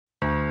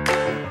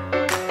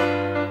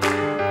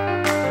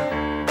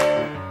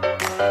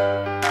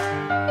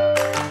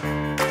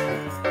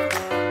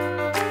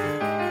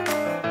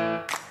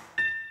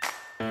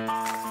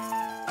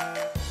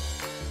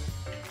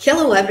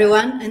Hello,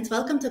 everyone, and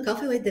welcome to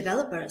Coffee with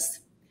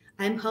Developers.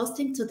 I'm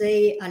hosting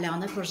today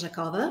Alona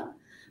Korzhakova.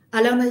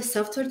 Alona is a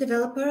software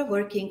developer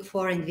working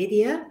for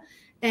NVIDIA,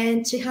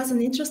 and she has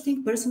an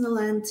interesting personal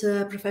and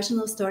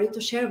professional story to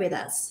share with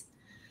us.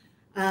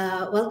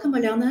 Welcome,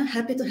 Alona.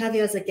 Happy to have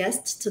you as a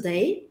guest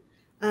today.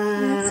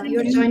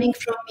 You're joining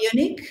from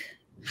Munich.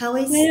 How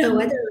is the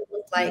weather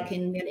look like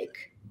in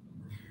Munich?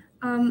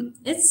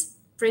 It's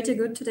pretty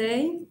good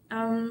today.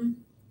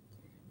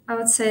 I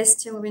would say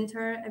still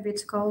winter, a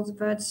bit cold,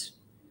 but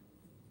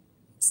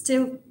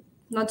still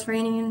not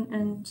raining,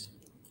 and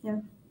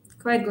yeah,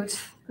 quite good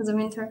for the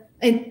winter.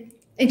 And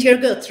you're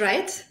good,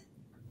 right?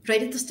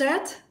 Ready to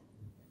start?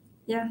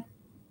 Yeah.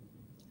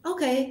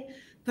 Okay,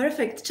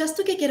 perfect. Just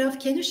to kick it off,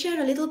 can you share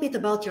a little bit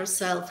about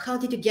yourself? How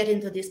did you get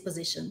into this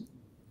position?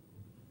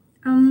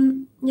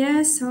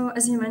 Yeah, so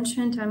as you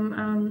mentioned,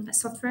 I'm a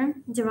software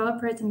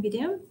developer at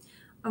NVIDIA.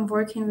 I'm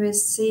working with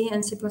C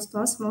and C++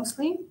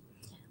 mostly.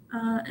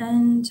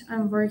 And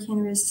I'm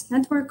working with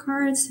network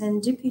cards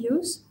and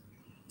GPUs.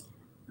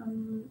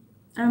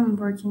 I'm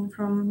working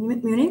from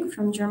Munich,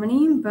 from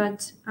Germany,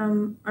 but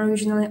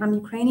originally I'm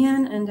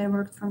Ukrainian and I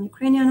worked from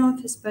Ukrainian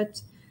office,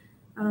 but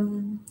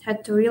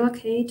had to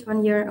relocate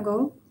 1 year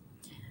ago.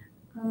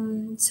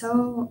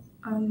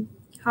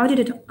 How did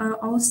it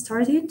all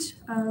started?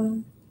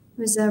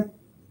 With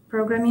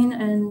programming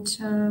and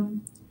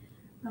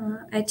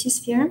IT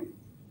sphere.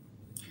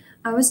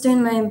 I was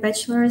doing my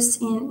bachelor's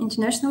in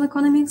international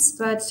economics,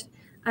 but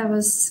I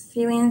was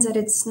feeling that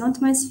it's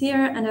not my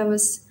sphere, and I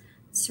was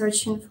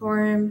searching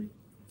for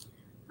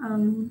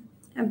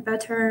a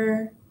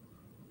better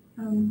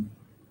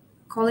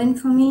calling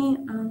for me.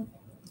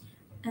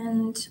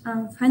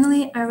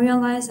 Finally, I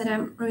realized that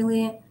I'm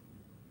really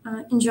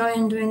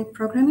enjoying doing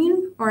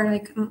programming, or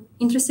like I'm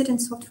interested in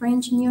software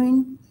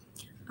engineering.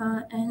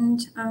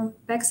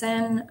 Back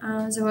then,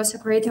 there was a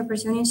great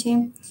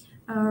opportunity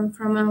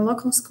from a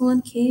local school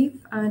in Kyiv.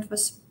 It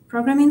was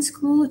programming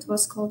school. It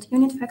was called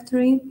Unit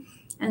Factory,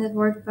 and it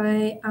worked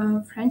by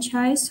a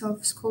franchise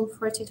of School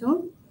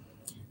 42.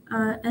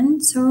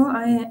 And so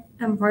I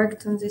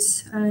embarked on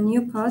this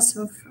new path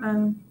of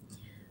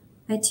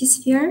IT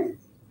sphere.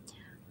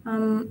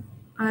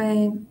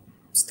 I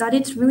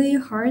studied really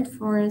hard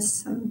for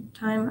some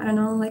time, I don't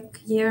know,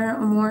 like a year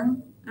or more,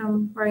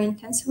 very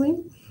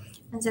intensively.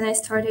 And then I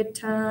started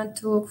to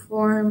look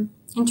for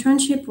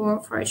internship or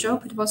for a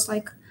job. It was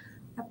like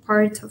a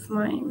part of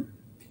my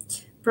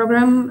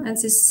program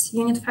at this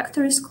Unit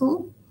Factory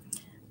school.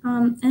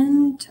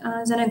 Then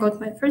I got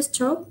my first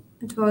job.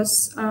 It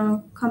was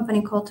a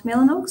company called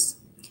Mellanox.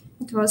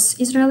 It was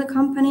an Israeli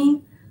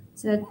company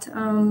that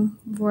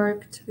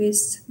worked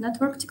with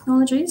network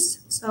technologies.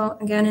 So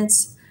again,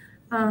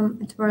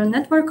 it were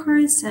network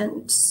cards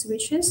and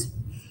switches.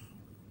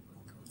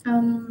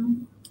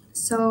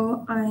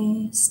 So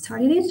I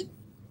started it.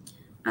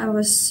 I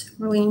was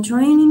really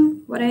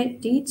enjoying what I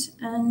did,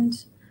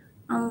 and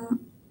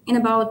in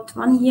about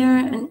 1 year,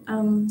 and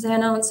they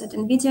announced that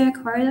NVIDIA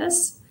acquired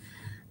us.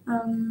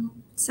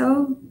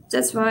 So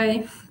that's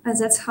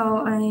how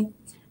I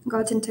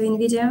got into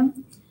NVIDIA.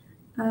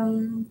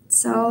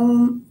 So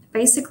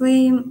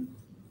basically,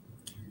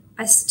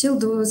 I still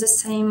do the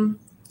same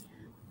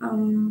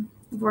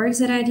work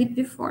that I did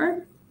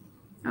before.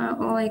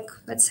 Or like,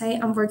 let's say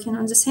I'm working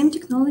on the same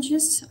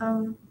technologies.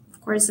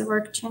 Of course, the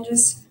work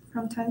changes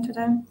from time to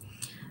time.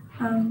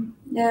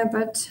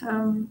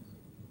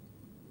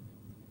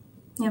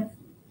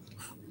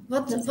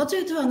 What do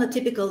you do on a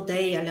typical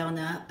day,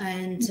 Alona?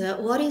 And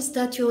what is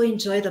that you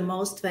enjoy the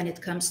most when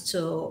it comes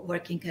to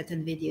working at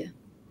NVIDIA?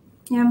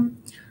 Yeah.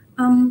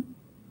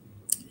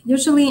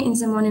 Usually in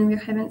the morning,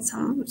 we're having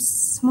some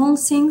small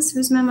things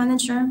with my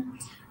manager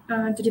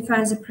to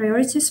define the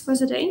priorities for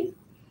the day.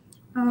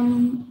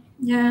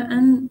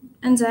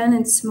 And then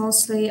it's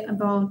mostly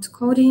about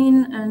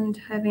coding and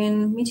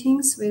having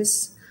meetings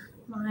with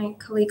my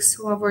colleagues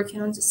who are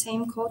working on the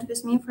same code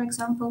with me, for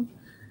example.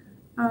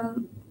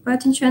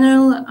 But in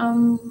general,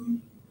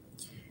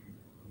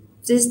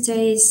 these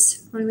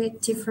days really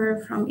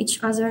differ from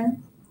each other.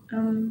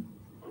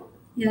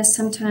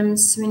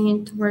 Sometimes we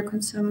need to work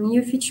on some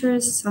new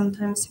features.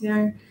 Sometimes we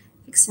are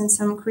fixing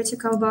some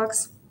critical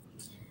bugs.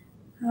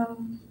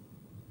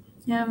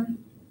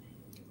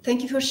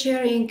 Thank you for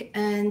sharing,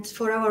 and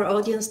for our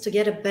audience to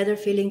get a better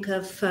feeling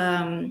of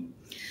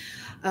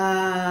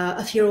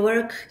your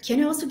work. Can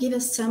you also give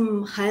us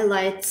some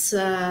highlights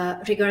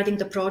regarding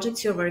the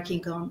projects you're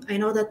working on? I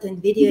know that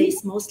NVIDIA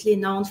is mostly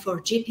known for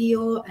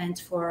GPU and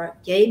for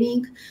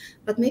gaming,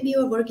 but maybe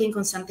you're working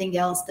on something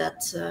else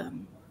that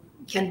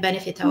can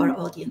benefit our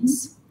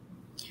audience.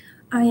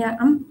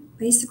 I'm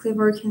basically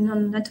working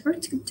on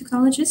network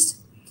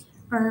technologies.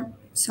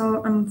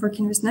 So I'm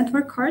working with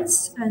network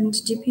cards and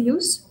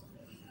GPUs.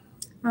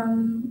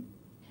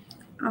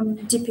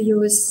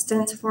 GPU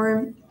stands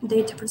for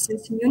Data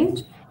Processing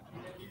Unit.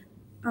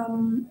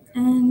 I'm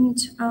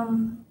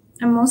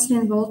mostly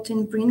involved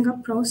in bring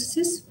up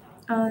processes.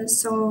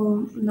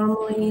 So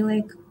normally,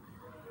 like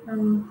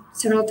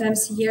several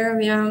times a year,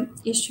 we are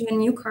issuing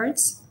new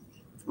cards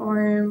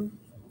for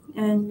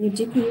and with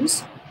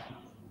GPUs.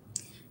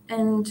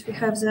 And we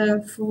have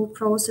the full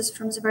process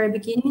from the very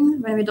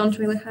beginning. When we don't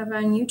really have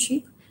a new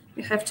chip,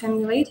 we have to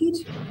emulate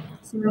it.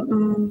 So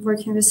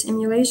working with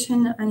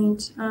emulation, I need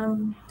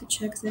to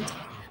check that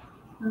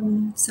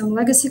some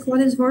legacy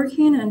code is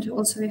working, and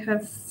also we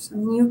have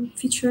some new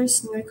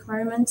features, new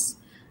requirements.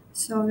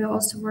 So we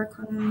also work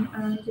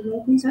on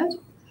developing that.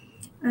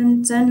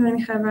 And then when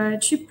we have a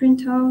chip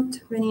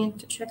printout, we need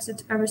to check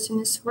that everything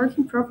is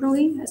working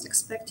properly as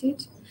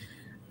expected.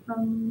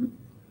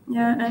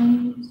 Yeah,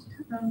 and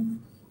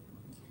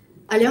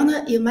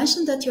Alona, you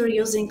mentioned that you're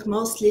using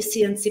mostly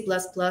C and C++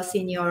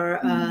 in your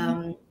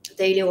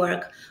daily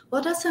work.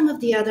 What are some of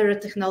the other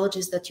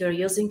technologies that you're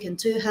using, and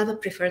do you have a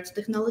preferred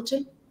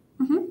technology?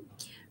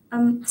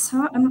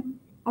 So I'm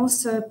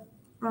also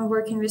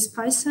working with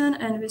Python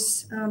and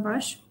with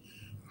Bash,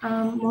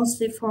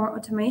 mostly for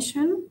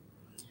automation.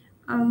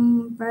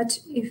 But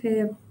if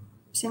we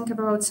think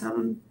about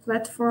some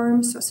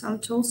platforms or some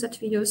tools that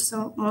we use,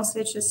 so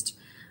mostly just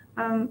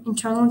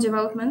internal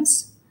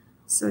developments.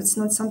 So it's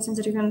not something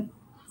that you can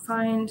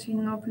find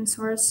in open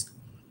source.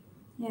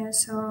 Yeah,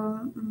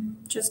 so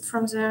just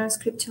from the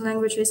scripting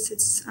languages,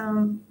 it's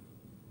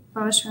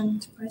Bash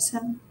and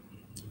Python.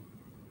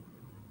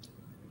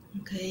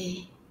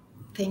 Okay,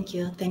 thank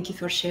you. Thank you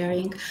for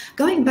sharing.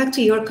 Going back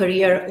to your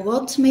career,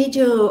 what made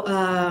you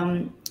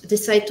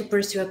decide to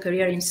pursue a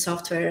career in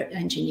software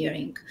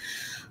engineering?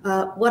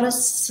 What are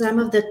some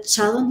of the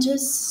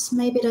challenges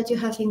maybe that you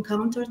have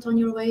encountered on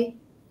your way?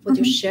 Would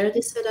you share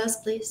this with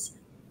us, please?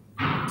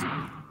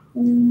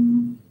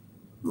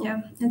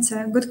 Yeah, it's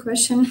a good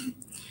question.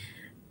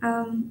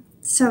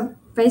 So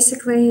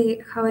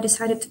basically, how I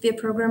decided to be a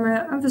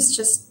programmer, I was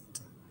just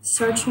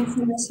searching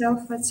for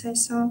myself, let's say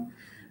so.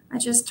 I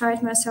just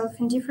tried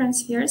myself in different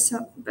spheres.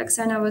 So back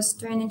then I was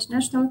doing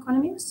international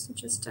economics,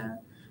 just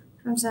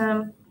from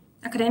the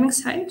academic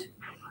side.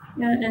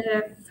 Yeah, and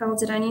I felt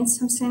that I need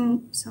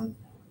something, some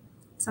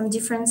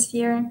different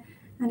sphere.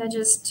 And I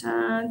just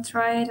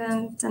tried,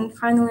 and then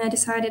finally I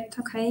decided,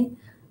 okay,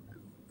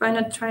 why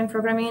not try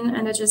programming?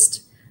 And I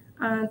just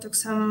took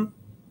some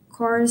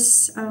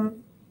course,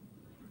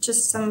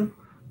 just some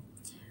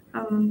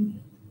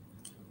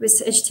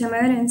with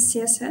HTML and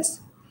CSS.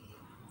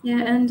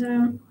 Yeah,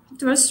 and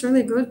it was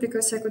really good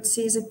because I could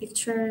see the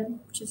picture,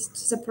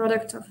 just the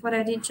product of what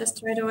I did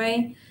just right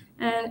away.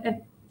 And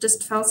it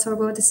just felt so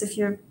good as if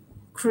you're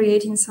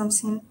creating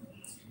something.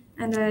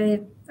 And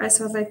I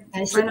thought like,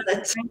 why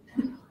not?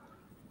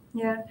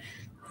 Yeah.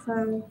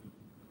 So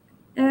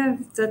yeah,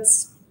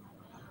 that's,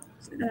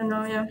 I don't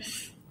know, yeah.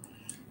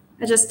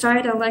 I just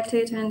tried, I liked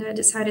it, and I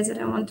decided that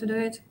I want to do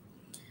it.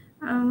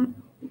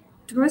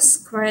 It was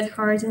quite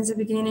hard in the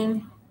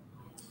beginning.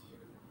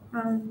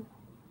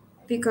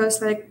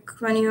 Because like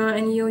when you're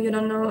new, you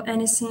don't know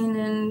anything,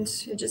 and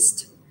you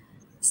just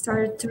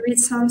start to read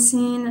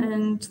something,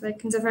 and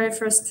like in the very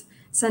first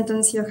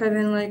sentence you're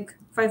having like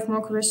 5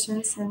 more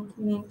questions, and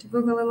you need to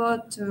Google a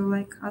lot to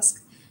like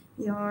ask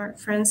your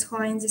friends who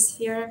are in this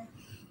sphere.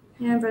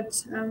 Yeah,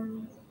 but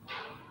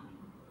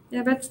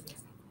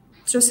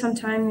through some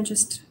time you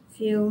just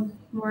feel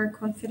more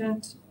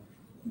confident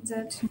in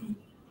that.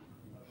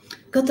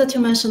 Good that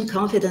you mentioned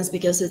confidence,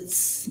 because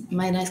it's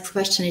my next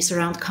question is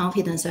around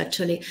confidence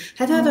actually.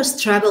 Have you ever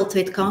struggled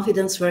with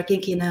confidence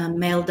working in a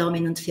male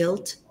dominant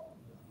field?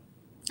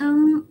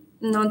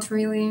 Not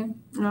really.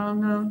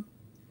 No.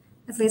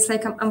 At least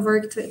like I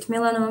worked at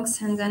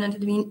Mellanox and then at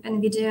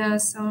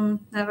NVIDIA, so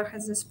never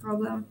had this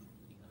problem.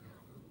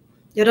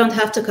 You don't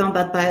have to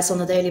combat bias on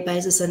a daily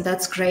basis, and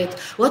that's great.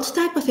 What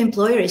type of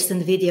employer is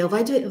NVIDIA?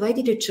 Why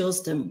did you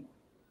choose them?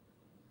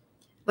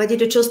 Why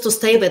did you choose to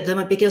stay with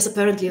them? Because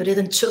apparently you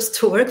didn't choose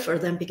to work for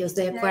them because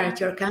they acquired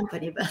your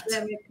company. But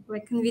yeah,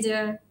 like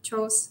NVIDIA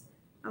chose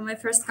my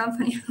first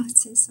company,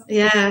 let's say so.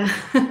 Yeah.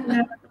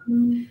 Yeah,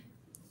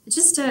 it's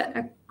just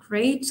a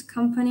great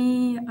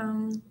company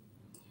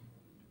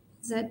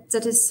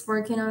that is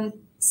working on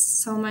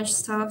so much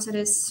stuff that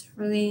is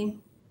really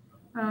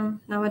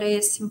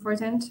nowadays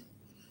important.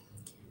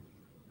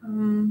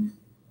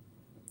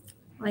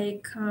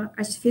 Like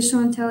artificial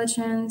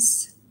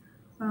intelligence,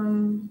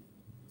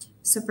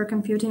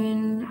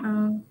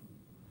 supercomputing,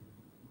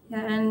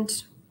 yeah,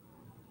 and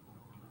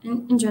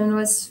in general,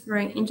 it's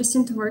very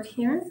interesting to work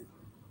here.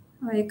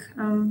 Like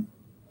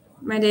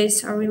my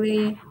days are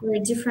really very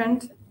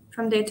different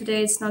from day to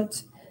day. It's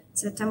not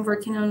that I'm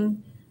working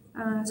on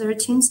the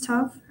routine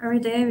stuff every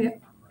day.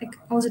 Like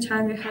all the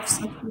time, we have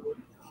something,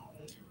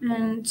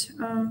 and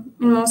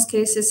in most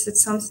cases,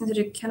 it's something that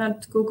you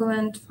cannot Google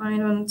and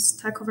find on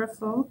Stack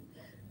Overflow.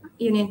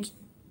 You need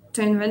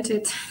to invent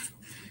it.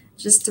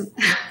 Just to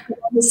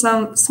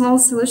some small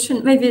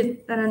solution.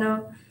 Maybe, I don't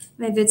know,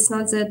 maybe it's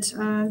not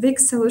that big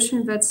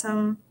solution, but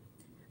some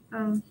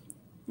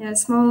yeah,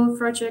 small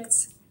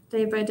projects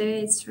day by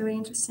day. It's really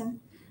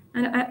interesting.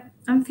 And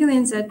I'm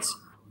feeling that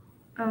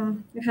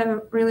we have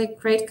a really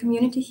great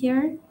community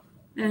here,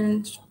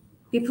 and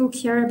people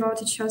care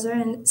about each other.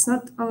 And it's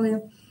not only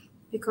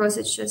because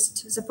it's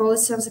just the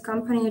policy of the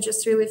company, you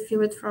just really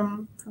feel it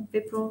from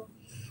people.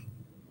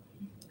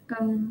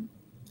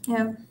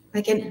 Yeah.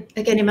 I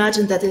can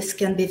imagine that this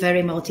can be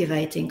very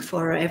motivating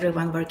for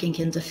everyone working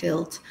in the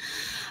field.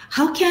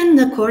 How can,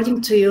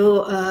 according to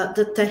you,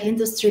 the tech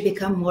industry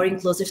become more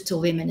inclusive to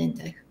women in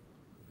tech?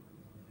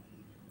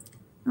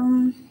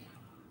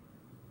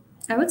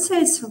 I would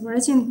say it's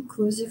already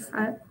inclusive.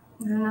 I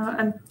don't know.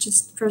 I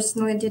just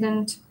personally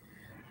didn't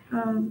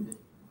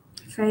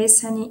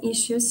face any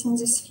issues in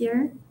this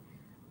sphere.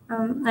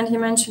 And you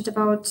mentioned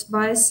about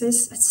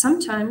biases.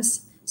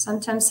 Sometimes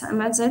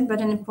I'm at that, but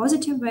in a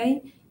positive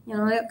way. You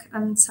know, like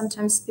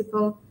sometimes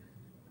people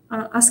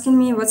asking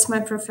me what's my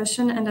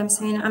profession, and I'm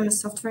saying I'm a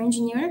software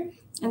engineer,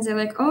 and they're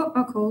like,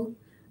 "Oh, cool.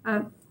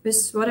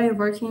 With what are you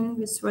working?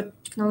 With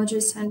what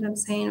technologies?" And I'm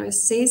saying with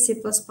C, C++,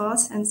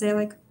 and they're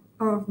like,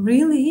 "Oh,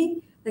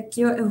 really? Like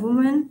you're a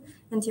woman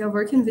and you're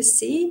working with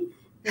C?"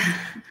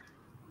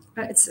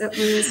 Like, it's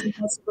really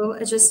impossible.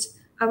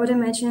 I would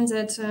imagine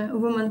that a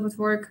woman would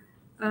work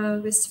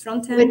with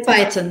front end. With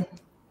Python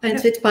and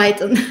Yeah, with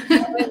Python.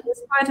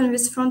 with Python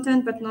with front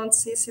end, but not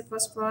C, C++.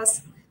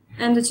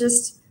 And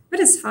but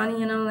it's funny,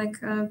 you know, like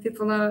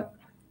people are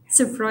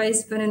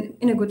surprised, but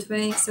in a good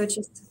way. So it's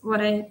just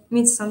what I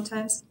meet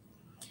sometimes.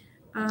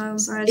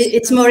 But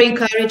It's more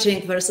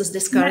encouraging versus yeah, it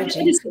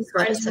discouraging, is is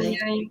what I encouraging.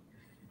 say. Yeah.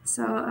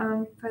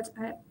 So, but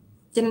I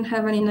didn't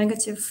have any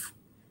negative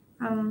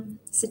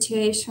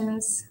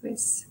situations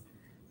with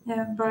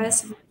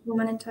bias of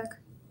women in tech.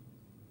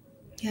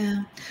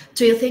 Yeah.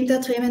 Do you think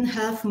that women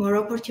have more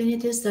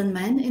opportunities than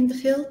men in the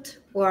field,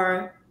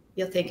 or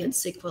you think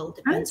it's equal? I would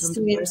Depends on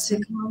say the it's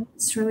person. equal.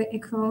 It's really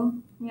equal.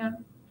 Yeah.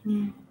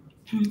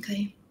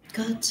 Okay.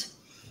 Good.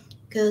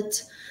 Good.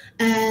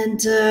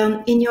 And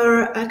in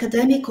your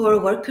academic or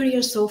work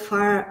career so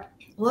far,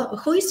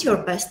 who is your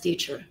best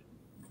teacher?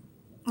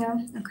 Yeah.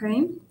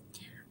 Okay.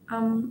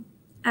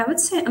 I would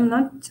say I'm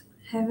not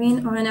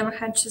having, or I never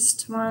had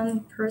just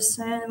one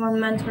person, one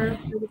mentor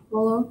to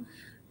follow.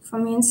 For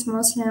me, it's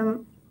mostly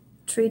I'm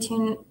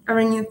treating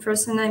every new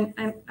person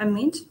I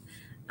meet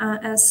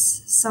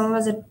as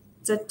someone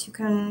that you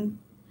can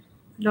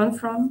learn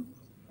from.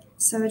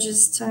 So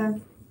just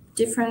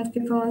different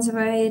people on the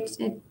way.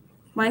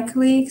 My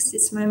colleagues,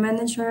 it's my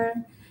manager.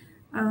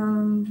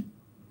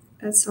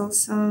 It's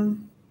also,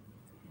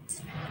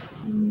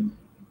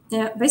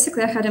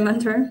 basically I had a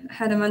mentor. I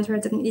had a mentor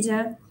at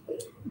NVIDIA.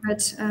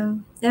 But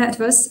it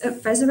was,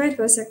 by the way, it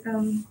was a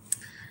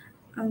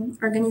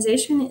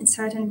organization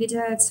inside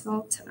NVIDIA. It's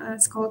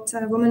called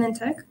Women in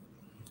Tech.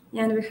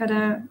 And we had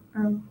a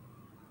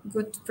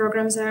good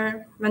program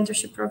there,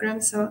 mentorship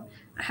program. So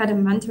I had a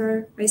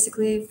mentor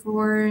basically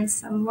for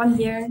some 1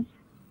 year,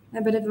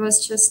 but it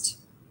was just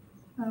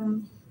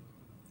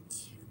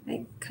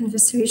like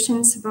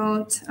conversations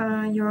about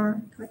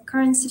your like,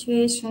 current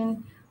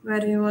situation, where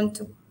do you want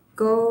to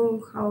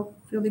go, how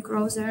will you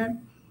grow there.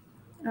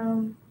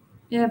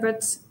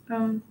 But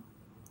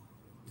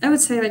I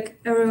would say like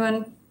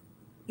everyone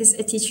is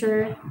a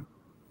teacher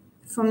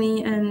for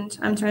me, and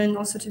I'm trying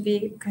also to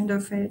be kind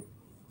of a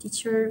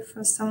teacher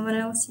for someone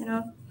else, you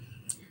know.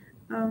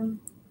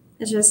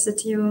 It's just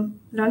that you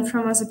learn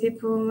from other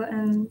people,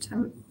 and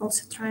I'm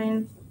also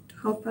trying to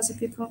help other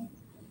people.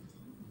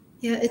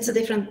 Yeah, it's a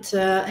different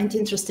and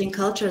interesting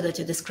culture that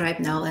you describe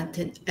now at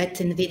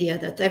NVIDIA,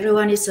 that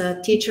everyone is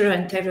a teacher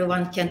and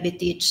everyone can be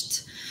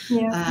taught.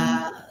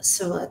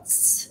 So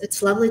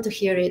it's lovely to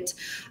hear it.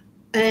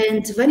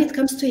 And when it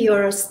comes to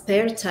your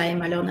spare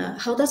time, Alona,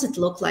 how does it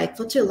look like?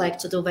 What do you like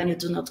to do when you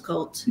do not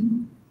code?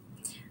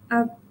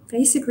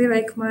 Basically,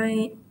 like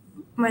my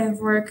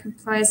work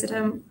implies that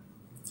I'm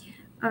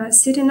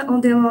sitting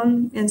all day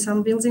long in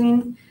some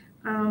building.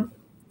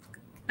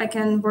 I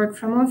can work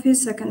from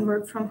office. I can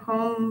work from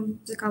home.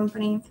 The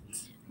company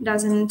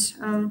doesn't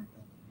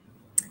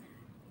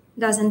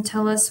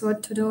tell us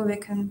what to do. We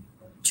can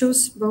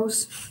choose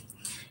both.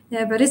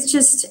 Yeah, but it's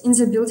just in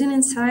the building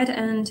inside,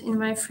 and in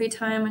my free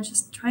time, I'm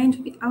just trying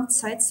to be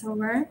outside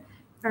somewhere.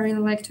 I really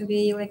like to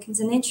be like in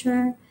the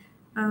nature,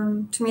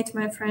 to meet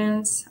my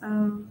friends.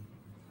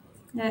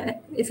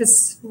 If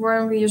it's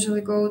warm, we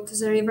usually go to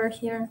the river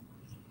here.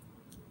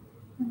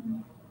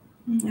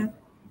 Yeah.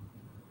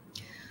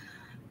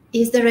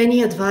 Is there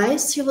any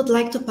advice you would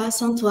like to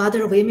pass on to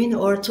other women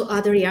or to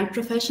other young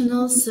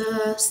professionals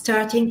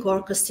starting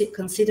or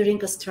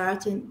considering a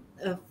start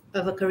of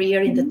a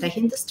career in the tech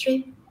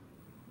industry?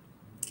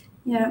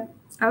 Yeah,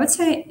 I would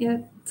say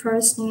you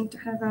first need to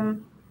have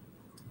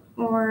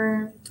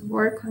or to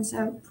work on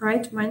the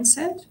right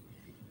mindset.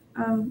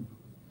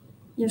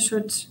 You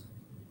should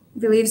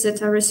believe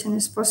that everything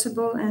is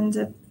possible and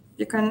that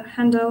you can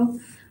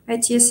handle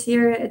ITs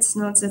here. It's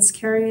not that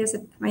scary as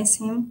it might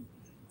seem.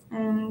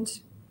 And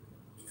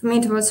for me,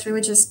 it was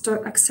really just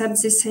to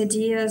accept this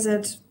idea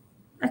that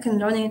I can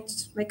learn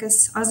it like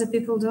as other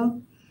people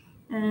do.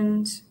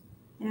 And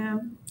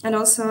and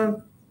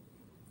also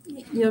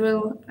you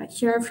will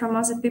hear from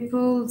other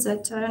people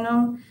that, I don't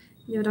know,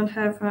 you don't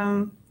have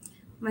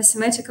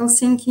mathematical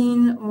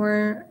thinking,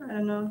 or I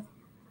don't know,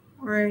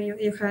 or you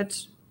had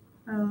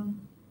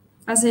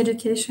other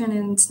education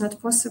and it's not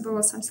possible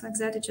or something like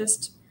that. It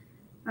just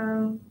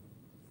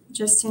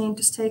Just you need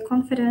to stay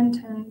confident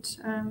and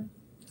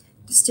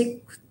to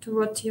stick to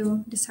what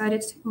you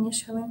decided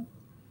initially.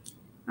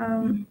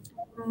 And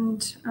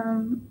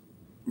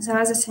the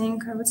other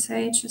thing I would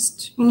say,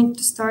 just you need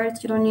to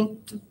start. You don't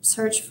need to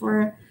search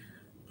for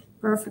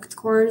perfect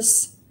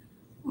course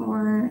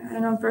or I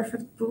don't know,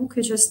 perfect book.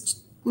 You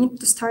just need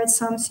to start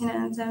something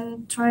and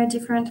then try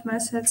different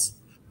methods.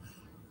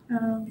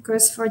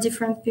 Because for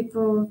different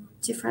people,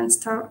 different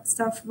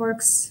stuff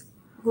works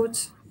good.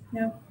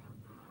 Yeah.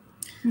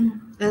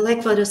 I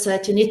like what you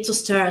said. You need to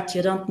start.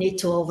 You don't need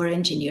to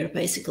over-engineer,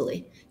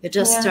 basically. You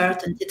just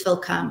start and it will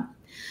come.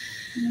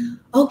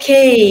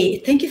 Okay,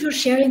 thank you for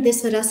sharing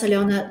this with us,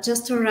 Alona.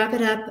 Just to wrap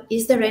it up,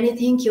 is there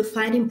anything you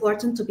find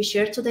important to be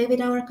shared today with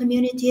our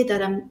community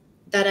that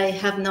I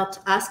have not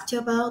asked you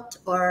about,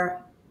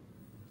 or?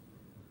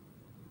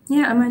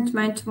 Yeah, I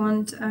might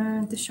want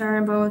to share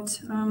about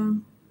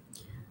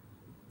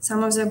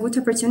some of the good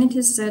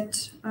opportunities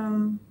that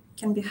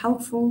can be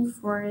helpful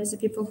for the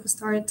people who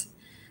start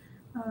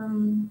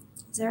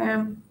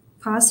their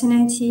path in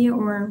IT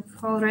or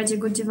already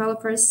good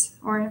developers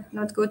or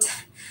not good,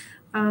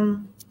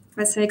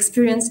 let's say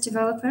experienced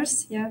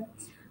developers. Yeah,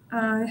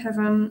 I have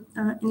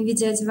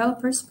NVIDIA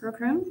developers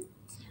program,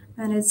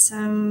 and it's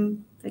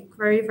like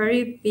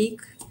very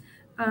big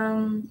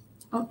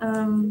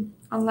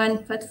online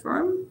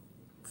platform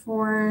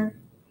for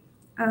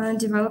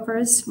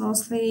developers,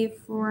 mostly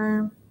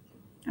for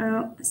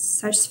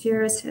such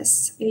spheres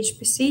as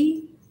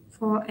HPC,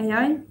 for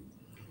AI,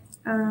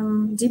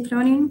 deep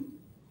learning,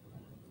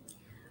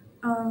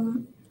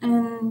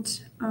 and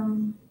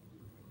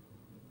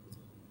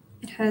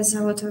it has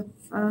a lot of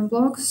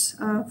blogs,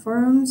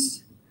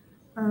 forums,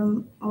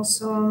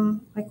 also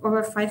like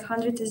over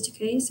 500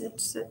 SDKs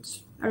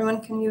that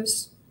everyone can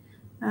use,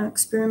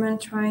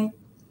 experiment, try.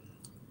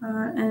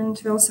 And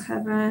we also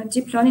have a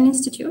deep learning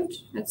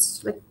institute.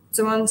 It's like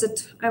the one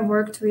that I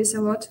worked with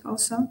a lot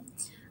also,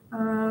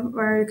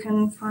 where you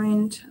can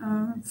find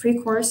free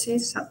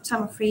courses.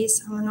 Some are free,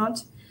 some are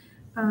not,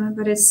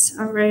 but it's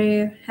a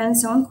very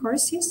hands-on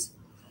courses.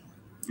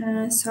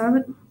 So I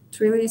would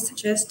really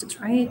suggest to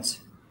try it.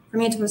 For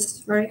me, it was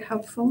very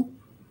helpful.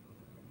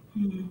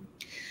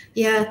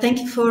 Yeah, thank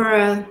you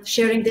for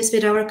sharing this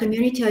with our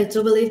community. I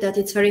do believe that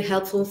it's very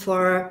helpful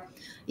for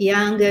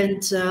young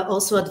and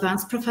also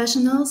advanced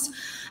professionals.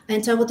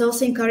 And I would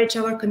also encourage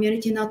our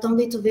community not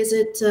only to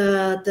visit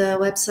the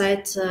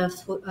website of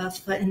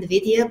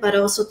NVIDIA, but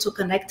also to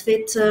connect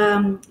with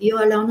you,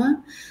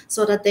 Alona,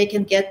 so that they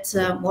can get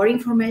more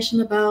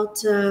information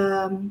about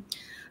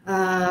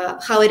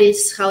how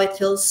it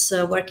feels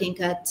working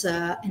at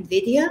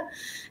NVIDIA.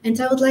 And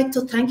I would like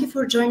to thank you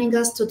for joining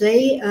us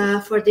today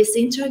for this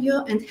interview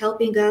and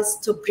helping us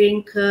to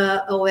bring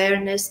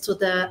awareness to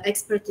the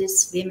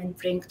expertise women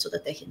bring to the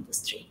tech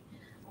industry.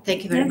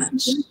 Thank you very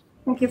much.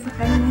 Thank you for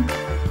having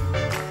me.